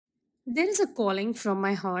There is a calling from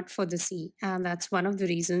my heart for the sea, and that's one of the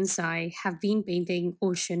reasons I have been painting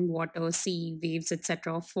ocean, water, sea, waves,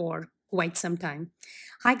 etc. for quite some time.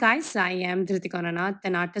 Hi guys, I am Dhritika Ranat,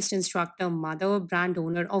 an artist, instructor, mother, brand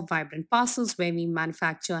owner of Vibrant Parcels, where we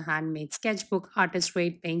manufacture handmade sketchbook, artist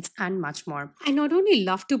grade paints, and much more. I not only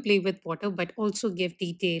love to play with water, but also give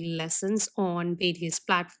detailed lessons on various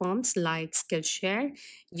platforms like Skillshare,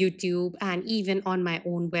 YouTube, and even on my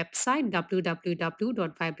own website,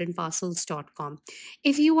 www.vibrantparcels.com.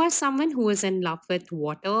 If you are someone who is in love with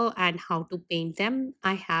water and how to paint them,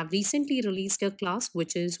 I have recently released a class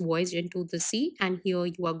which is Voyage into the Sea, and here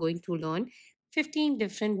you are going to learn 15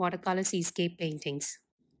 different watercolor seascape paintings.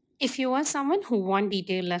 If you are someone who want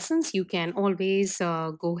detailed lessons, you can always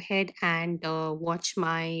go ahead and watch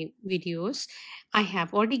my videos. I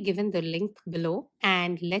have already given the link below,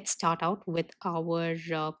 and let's start out with our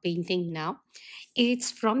painting now.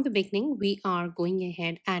 It's from the beginning. We are going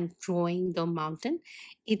ahead and drawing the mountain.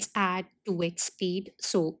 It's at 2x speed.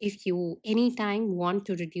 So if you anytime want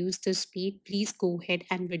to reduce the speed, please go ahead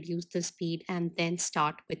and reduce the speed and then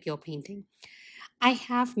start with your painting. I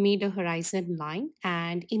have made a horizon line,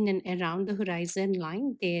 and in and around the horizon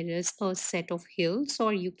line, there is a set of hills,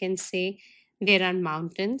 or you can say there are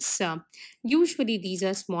mountains. Usually, these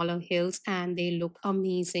are smaller hills and they look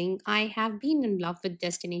amazing. I have been in love with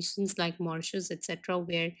destinations like Mauritius, etc.,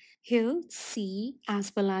 where hill, sea,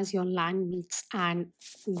 as well as your land meets, and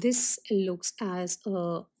this looks as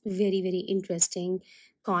a very interesting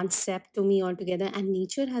concept to me altogether, and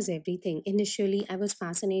nature has everything. Initially I was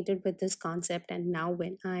fascinated with this concept, and now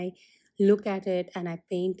when I look at it and I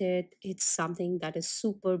paint it, it's something that is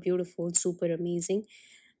super beautiful, super amazing.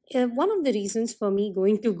 One of the reasons for me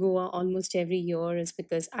going to Goa almost every year is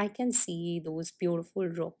because I can see those beautiful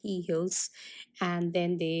rocky hills, and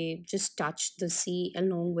then they just touch the sea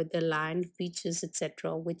along with the land, beaches,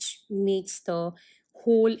 etc., which makes the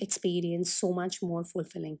whole experience so much more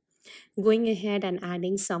fulfilling. Going ahead and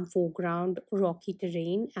adding some foreground rocky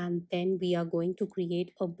terrain, and then we are going to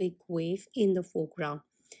create a big wave in the foreground.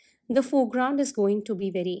 The foreground is going to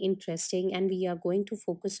be very interesting, and we are going to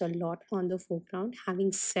focus a lot on the foreground.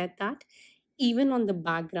 Having said that, even on the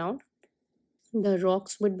background, the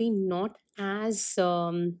rocks would be not as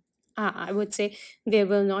I would say there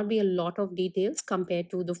will not be a lot of details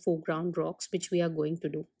compared to the foreground rocks which we are going to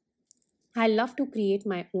do. I love to create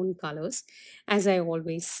my own colors. As I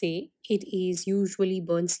always say, it is usually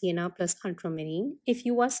burnt sienna plus ultramarine. If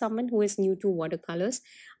you are someone who is new to watercolors,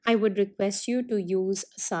 I would request you to use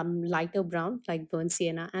some lighter brown like burnt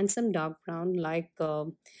sienna and some dark brown like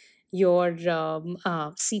your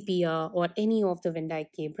sepia or any of the Van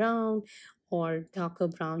Dyke brown or darker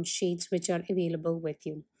brown shades which are available with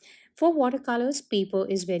you. For watercolors, paper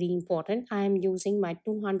is very important. I am using my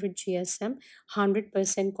 200 GSM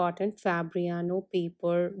 100% cotton Fabriano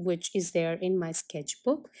paper, which is there in my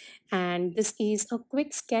sketchbook. And this is a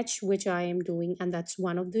quick sketch which I am doing, and that's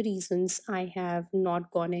one of the reasons I have not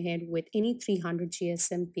gone ahead with any 300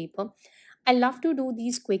 GSM paper. I love to do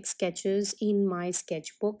these quick sketches in my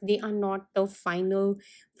sketchbook. They are not the final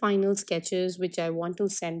sketches which I want to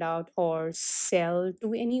send out or sell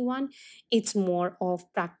to anyone. It's more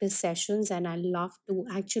of practice sessions, and I love to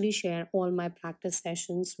actually share all my practice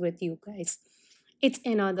sessions with you guys. It's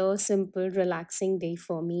another simple relaxing day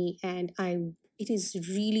for me, and I it is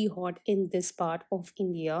really hot in this part of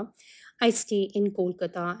India. I stay in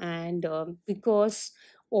Kolkata, and because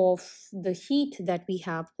of the heat that we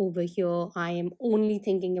have over here, I am only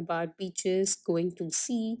thinking about beaches, going to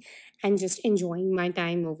sea, and just enjoying my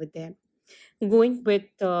time over there. Going with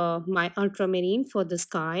my ultramarine for the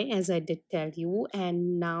sky, as I did tell you,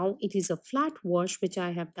 and now it is a flat wash which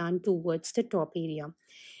I have done towards the top area.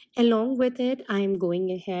 Along with it, I am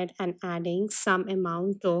going ahead and adding some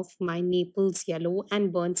amount of my Naples yellow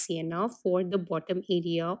and burnt sienna for the bottom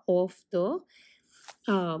area of the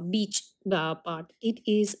beach part. It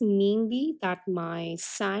is mainly that my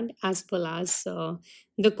sand as well as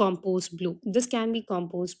the compost blue. This can be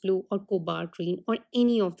compost blue or cobalt green or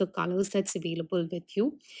any of the colors that's available with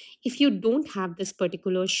you. If you don't have this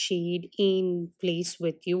particular shade in place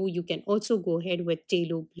with you, you can also go ahead with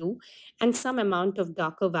Talo blue and some amount of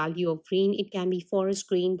darker value of green. It can be forest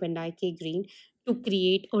green, Van Dyke green, to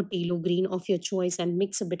create a phthalo green of your choice and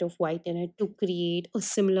mix a bit of white in it to create a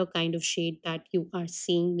similar kind of shade that you are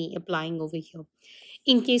seeing me applying over here.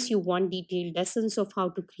 In case you want detailed lessons of how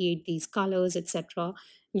to create these colors, etc.,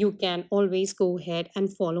 you can always go ahead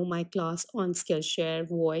and follow my class on Skillshare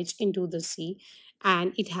Voyage into the Sea.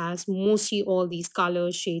 And it has mostly all these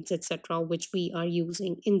colors, shades, etc., which we are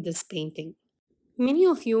using in this painting. Many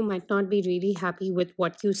of you might not be really happy with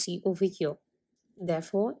what you see over here.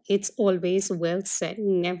 Therefore, it's always well said,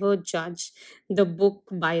 never judge the book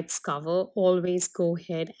by its cover. Always go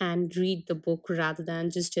ahead and read the book rather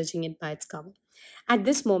than just judging it by its cover. At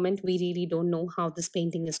this moment, we really don't know how this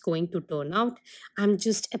painting is going to turn out. I'm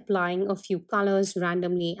just applying a few colors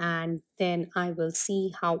randomly and then I will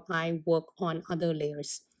see how I work on other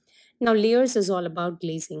layers. Now, layers is all about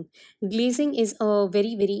glazing. Glazing is a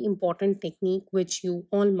very, very important technique which you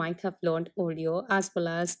all might have learned earlier, as well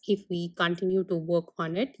as if we continue to work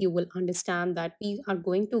on it, you will understand that we are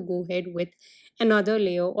going to go ahead with another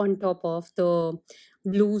layer on top of the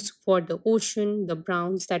blues for the ocean, the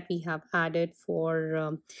browns that we have added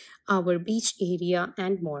for our beach area,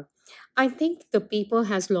 and more. I think the paper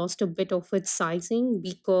has lost a bit of its sizing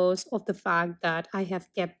because of the fact that I have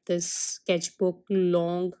kept this sketchbook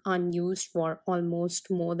long unused for almost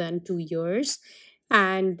more than 2 years.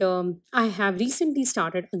 And I have recently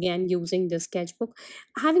started again using this sketchbook.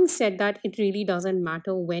 Having said that, it really doesn't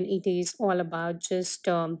matter when it is all about just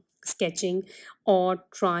sketching or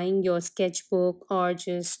trying your sketchbook or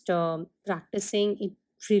just practicing. It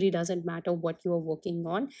really doesn't matter what you are working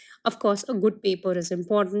on. Of course, a good paper is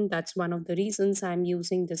important. That's one of the reasons I'm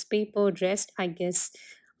using this paper. Rest, I guess,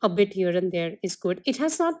 a bit here and there is good. It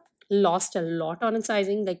has not lost a lot on its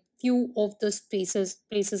sizing. Like few of the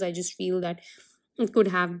places I just feel that it could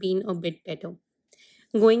have been a bit better.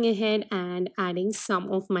 Going ahead and adding some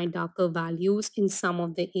of my darker values in some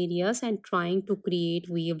of the areas and trying to create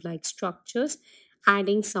wave-like structures,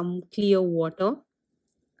 adding some clear water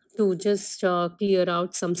to just clear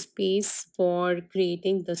out some space for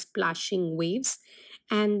creating the splashing waves.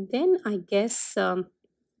 And then I guess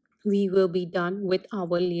we will be done with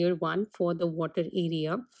our layer one for the water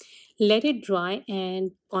area. Let it dry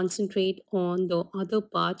and concentrate on the other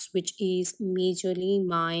parts, which is majorly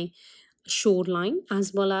my shoreline,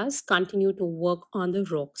 as well as continue to work on the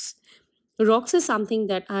rocks. Rocks is something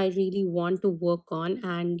that I really want to work on,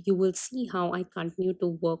 and you will see how I continue to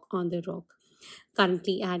work on the rock.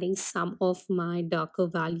 Currently adding some of my darker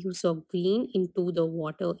values of green into the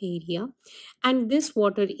water area. And this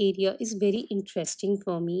water area is very interesting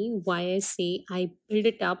for me. Why I say I build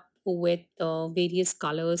it up with various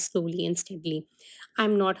colors slowly and steadily.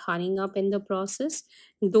 I'm not hurrying up in the process.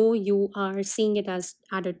 Though you are seeing it as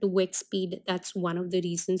at a 2x speed, that's one of the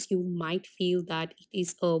reasons you might feel that it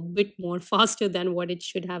is a bit more faster than what it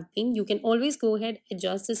should have been. You can always go ahead,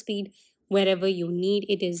 adjust the speed wherever you need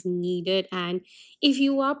it is needed. And if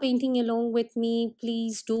you are painting along with me,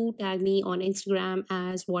 please do tag me on Instagram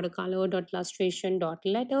as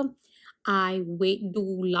watercolor.illustration.letter.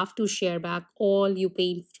 Do love to share back all you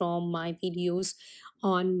paint from my videos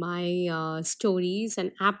on my stories,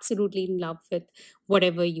 and absolutely in love with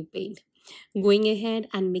whatever you paint. Going ahead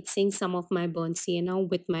and mixing some of my burnt sienna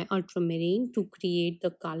with my ultramarine to create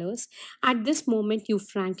the colors. At this moment, you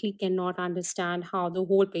frankly cannot understand how the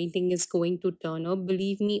whole painting is going to turn out.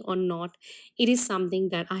 Believe me or not, it is something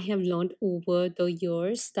that I have learned over the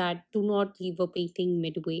years, that do not leave a painting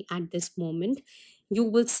midway at this moment. You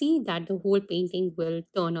will see that the whole painting will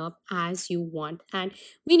turn up as you want. And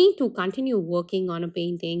we need to continue working on a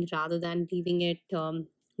painting rather than leaving it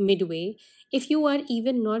midway. If you are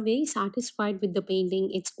even not very satisfied with the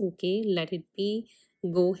painting, it's okay, let it be.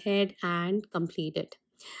 Go ahead and complete it.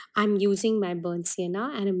 I'm using my burnt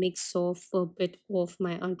sienna and a mix of a bit of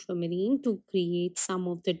my ultramarine to create some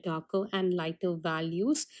of the darker and lighter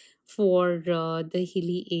values for the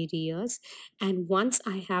hilly areas. And once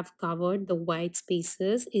I have covered the white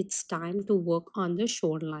spaces, it's time to work on the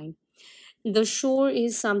shoreline. The shore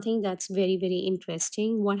is something that's very, very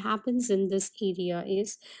interesting. What happens in this area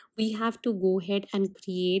is we have to go ahead and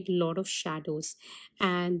create a lot of shadows,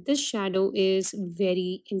 and this shadow is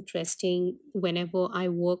very interesting. Whenever I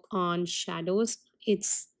work on shadows,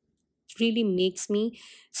 it's really makes me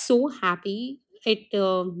so happy. It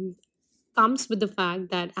comes with the fact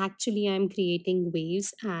that actually I'm creating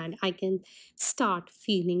waves and I can start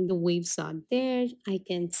feeling the waves are there. I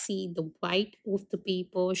can see the white of the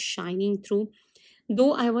paper shining through.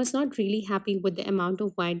 Though I was not really happy with the amount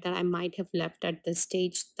of white that I might have left at this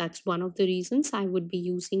stage, that's one of the reasons I would be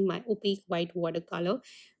using my opaque white watercolor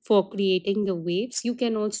for creating the waves. You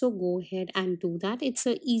can also go ahead and do that. It's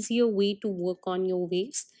a easier way to work on your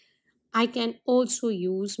waves. I can also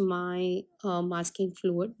use my masking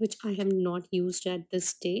fluid, which I have not used at this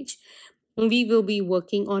stage. We will be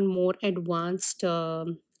working on more advanced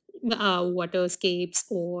waterscapes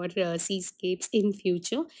or seascapes in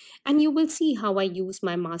future, and you will see how I use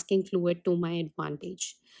my masking fluid to my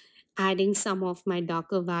advantage. adding some of my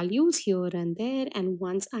darker values here and there. And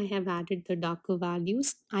once I have added the darker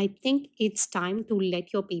values, I think it's time to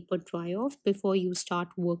let your paper dry off before you start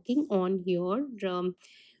working on your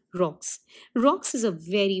rocks. Rocks is a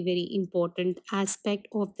very, very important aspect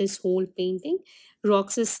of this whole painting.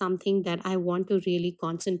 Rocks is something that I want to really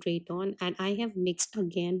concentrate on, and I have mixed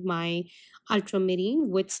again my ultramarine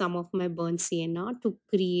with some of my burnt sienna to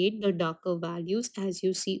create the darker values as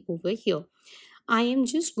you see over here. I am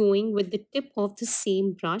just going with the tip of the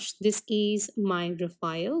same brush. This is my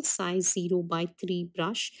Raphael size 0 by 3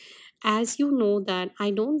 brush. As you know that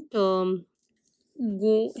I don't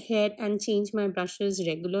go ahead and change my brushes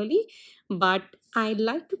regularly, but I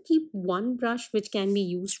like to keep one brush which can be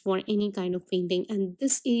used for any kind of painting, and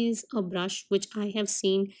this is a brush which I have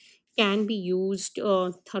seen can be used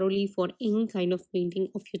thoroughly for any kind of painting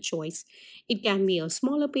of your choice. It can be a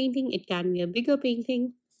smaller painting, it can be a bigger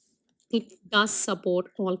painting. It does support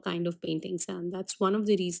all kind of paintings, and that's one of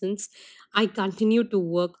the reasons I continue to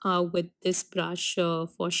work with this brush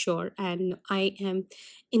for sure. And I am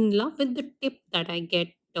in love with the tip that I get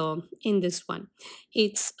in this one.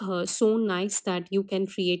 It's so nice that you can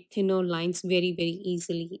create thinner lines very, very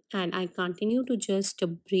easily, and I continue to just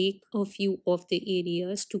break a few of the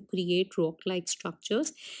areas to create rock like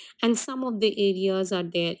structures. And some of the areas are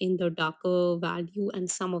there in the darker value, and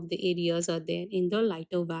some of the areas are there in the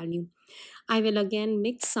lighter value. I will again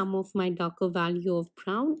mix some of my darker value of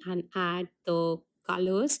brown and add the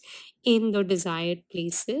colors in the desired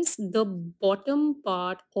places. The bottom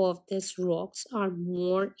part of this rocks are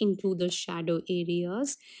more into the shadow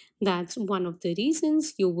areas. That's one of the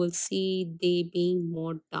reasons you will see they being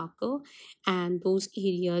more darker, and those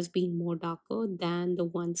areas being more darker than the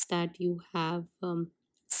ones that you have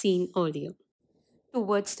seen earlier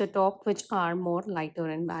towards the top, which are more lighter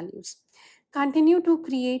in values. Continue to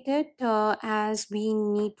create it as we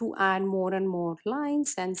need to add more and more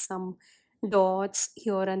lines and some dots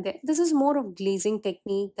here and there. This is more of glazing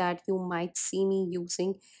technique that you might see me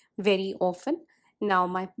using very often. Now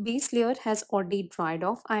my base layer has already dried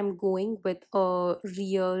off. I'm going with a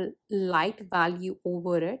real light value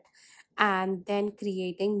over it and then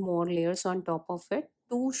creating more layers on top of it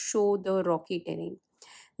to show the rocky terrain.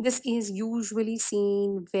 This is usually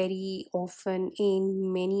seen very often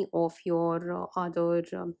in many of your other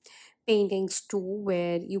paintings too,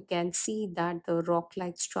 where you can see that the rock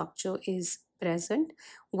like structure is present.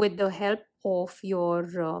 With the help of your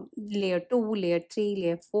layer 2, layer 3,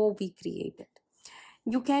 layer 4, we create it.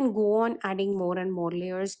 You can go on adding more and more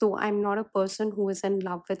layers, though I'm not a person who is in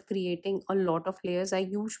love with creating a lot of layers. I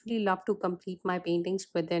usually love to complete my paintings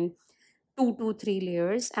within 2 to 3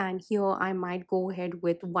 layers, and here I might go ahead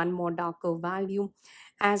with one more darker value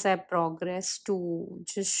as I progress to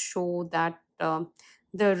just show that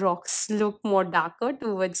the rocks look more darker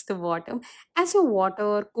towards the bottom. As your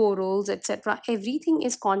water, corals, etc., everything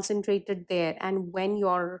is concentrated there, and when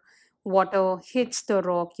your water hits the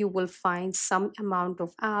rock, you will find some amount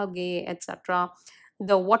of algae, etc.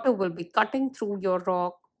 The water will be cutting through your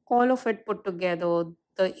rock. All of it put together,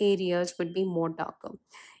 the areas would be more darker.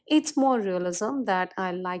 It's more realism that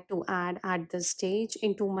I like to add at this stage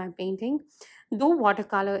into my painting. Though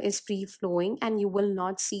watercolor is free flowing and you will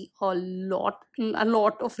not see a lot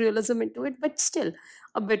of realism into it, but still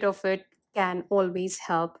a bit of it can always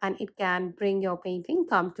help and it can bring your painting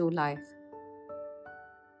come to life.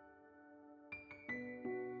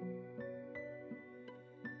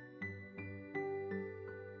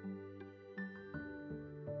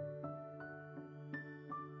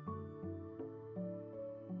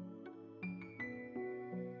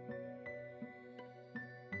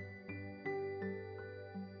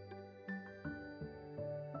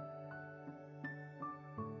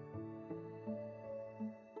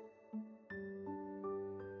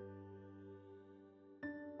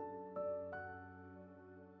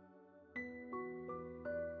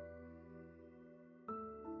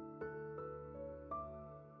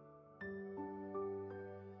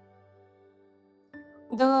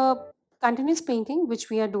 The continuous painting which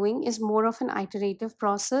we are doing is more of an iterative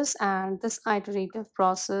process, and this iterative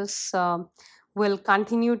process will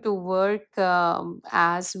continue to work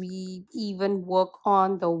as we even work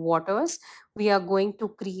on the waters. We are going to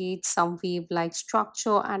create some wave like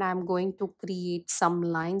structure, and I'm going to create some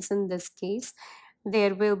lines. In this case,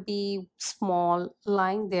 there will be small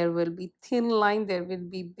line, there will be thin line, there will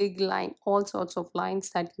be big line, all sorts of lines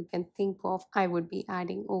that you can think of I would be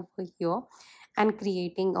adding over here and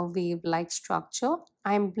creating a wave like structure.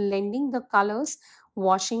 I'm blending the colors,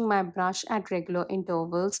 washing my brush at regular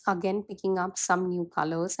intervals, again picking up some new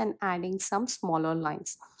colors and adding some smaller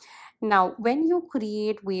lines. Now, when you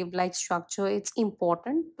create wave-like structure, it's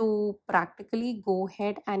important to practically go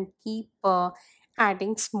ahead and keep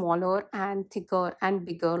adding smaller and thicker and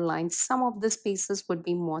bigger lines. Some of the spaces would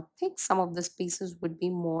be more thick, some of the spaces would be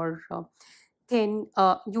more thin.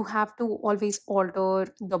 You have to always alter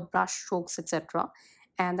the brush strokes, etc.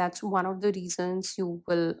 And that's one of the reasons you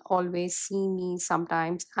will always see me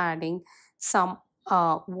sometimes adding some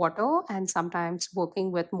water and sometimes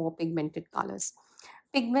working with more pigmented colors.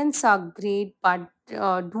 Pigments are great, but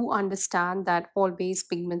do understand that always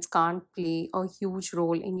pigments can't play a huge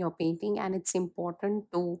role in your painting, and it's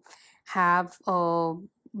important to have a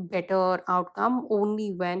better outcome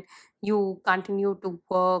only when you continue to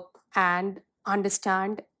work and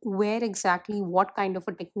understand where exactly what kind of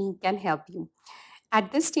a technique can help you.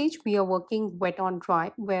 At this stage, we are working wet on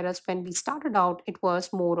dry, whereas when we started out, it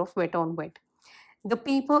was more of wet on wet. The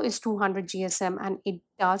paper is 200 GSM and it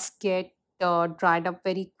does get dried up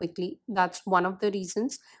very quickly. That's one of the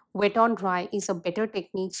reasons. Wet on dry is a better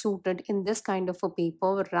technique suited in this kind of a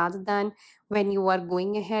paper rather than when you are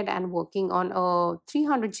going ahead and working on a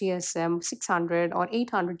 300 GSM, 600 or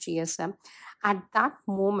 800 GSM. At that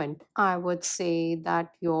moment, I would say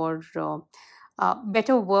that your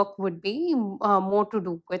better work would be more to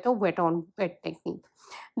do with a wet on wet technique.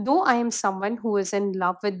 Though I am someone who is in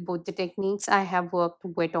love with both the techniques, I have worked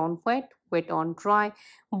wet on dry,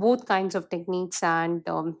 both kinds of techniques, and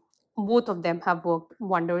both of them have worked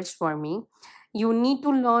wonders for me. You need to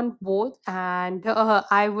learn both, and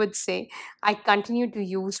I would say I continue to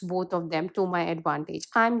use both of them to my advantage.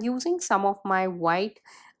 I'm using some of my white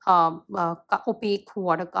opaque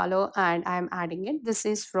watercolor and I'm adding it. This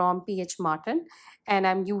is from PH Martin, and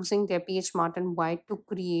I'm using their PH Martin white to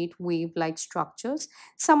create wave like structures.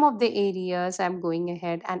 Some of the areas I'm going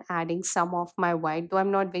ahead and adding some of my white, though I'm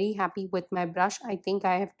not very happy with my brush. I think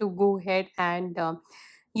I have to go ahead and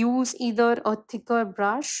use either a thicker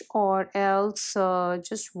brush or else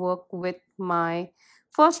just work with my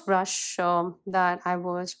first brush that I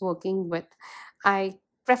was working with. I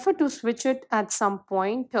prefer to switch it at some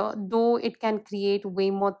point, though it can create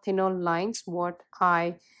way more thinner lines what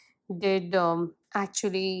I did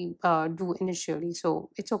actually do initially.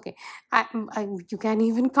 So it's okay. You can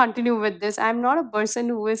even continue with this. I'm not a person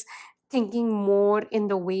who is thinking more in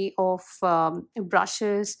the way of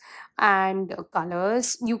brushes and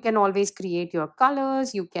colors. You can always create your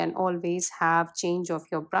colors, you can always have change of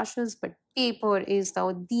your brushes, but paper is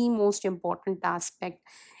the most important aspect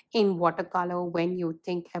in watercolor when you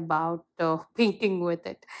think about painting with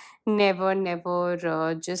it. Never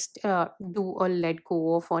just do a let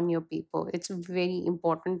go of on your paper. It's very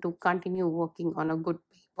important to continue working on a good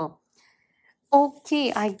paper.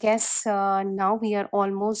 Okay, I guess now we are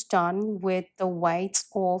almost done with the whites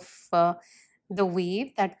of the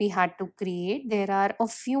wave that we had to create. There are a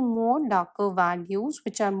few more darker values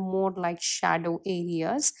which are more like shadow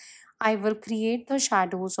areas. I will create the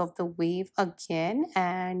shadows of the wave again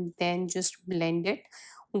and then just blend it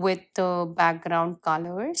with the background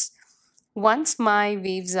colors. Once my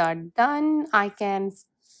waves are done, I can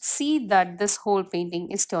see that this whole painting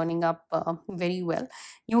is turning up very well.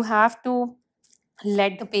 You have to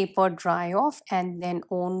let the paper dry off and then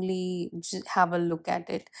only have a look at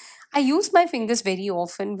it. I use my fingers very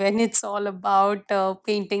often when it's all about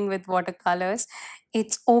painting with watercolors.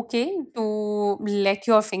 It's okay to let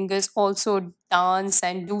your fingers also dance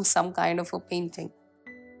and do some kind of a painting.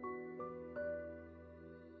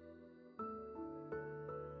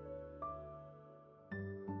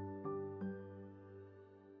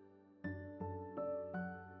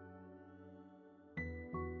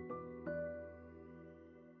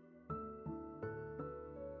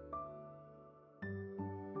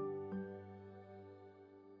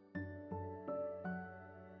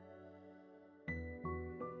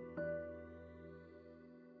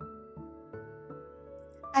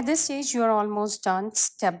 At this stage, you're almost done.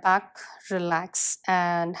 Step back, relax,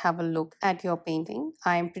 and have a look at your painting.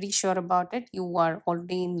 I'm pretty sure about it. You are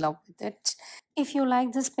already in love with it. If you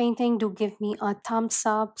like this painting, do give me a thumbs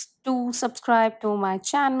up. Do subscribe to my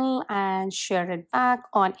channel and share it back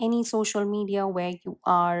on any social media where you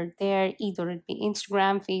are there, either it be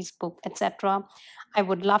Instagram, Facebook, etc. I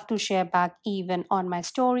would love to share back even on my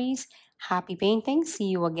stories. Happy painting. See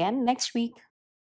you again next week.